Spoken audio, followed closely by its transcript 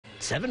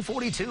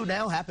7:42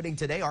 now happening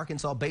today.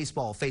 Arkansas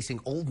baseball facing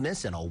Ole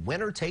Miss in a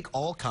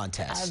winner-take-all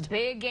contest. A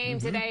big game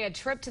today. A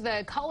trip to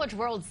the College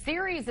World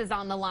Series is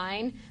on the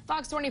line.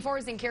 Fox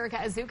 24's Nkirika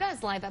Azuka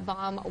is live at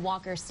Baum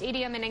Walker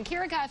Stadium. And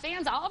Nkirika,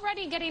 fans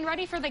already getting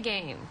ready for the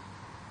game.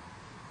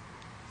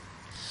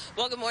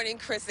 Well, good morning,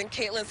 Chris and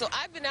Caitlin. So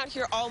I've been out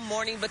here all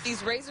morning, but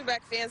these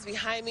Razorback fans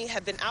behind me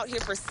have been out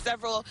here for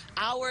several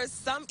hours,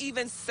 some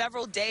even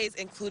several days,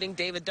 including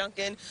David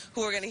Duncan,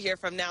 who we're going to hear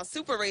from now,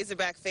 super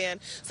Razorback fan.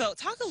 So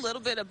talk a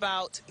little bit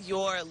about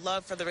your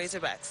love for the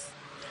Razorbacks.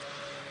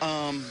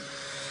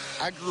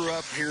 I grew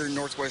up here in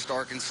Northwest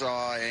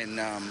Arkansas, and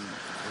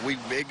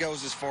it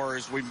goes as far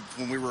as when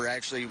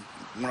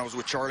I was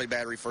with Charlie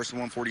Battery, 1st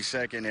and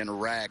 142nd in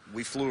Iraq.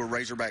 We flew a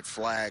Razorback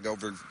flag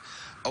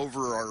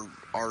over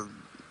our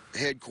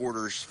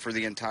headquarters for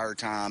the entire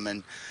time,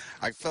 and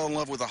I fell in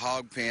love with the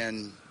hog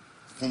pen.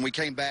 When we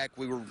came back,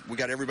 we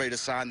got everybody to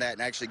sign that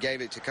and actually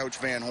gave it to Coach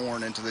Van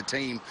Horn and to the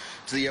team,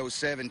 to the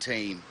 07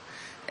 team,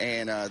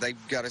 and they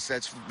got us.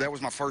 That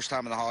was my first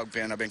time in the hog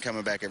pen. I've been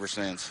coming back ever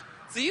since.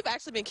 So you've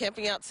actually been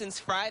camping out since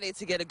Friday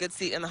to get a good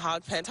seat in the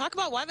hog pen. Talk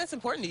about why that's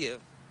important to you.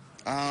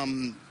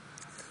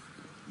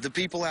 The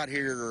people out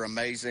here are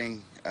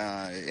amazing,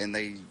 and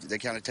they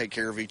kind of take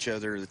care of each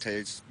other.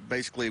 It's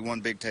basically one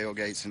big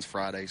tailgate since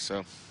Friday.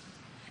 So.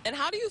 And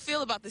how do you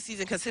feel about the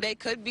season? Because today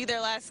could be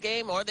their last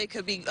game, or they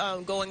could be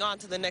going on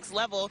to the next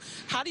level.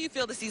 How do you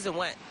feel the season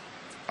went?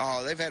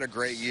 Oh, they've had a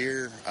great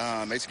year.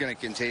 It's going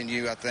to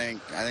continue. I think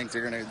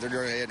they're going to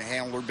go ahead and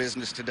handle their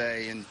business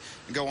today and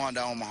go on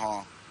to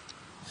Omaha.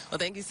 Well,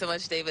 thank you so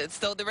much, David.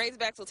 So the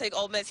Razorbacks will take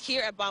Ole Miss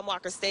here at Baum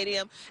Walker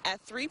Stadium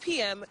at 3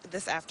 p.m.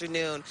 this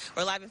afternoon.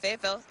 We're live in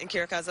Fayetteville.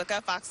 Nkirika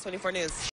Azuka, Fox 24 News.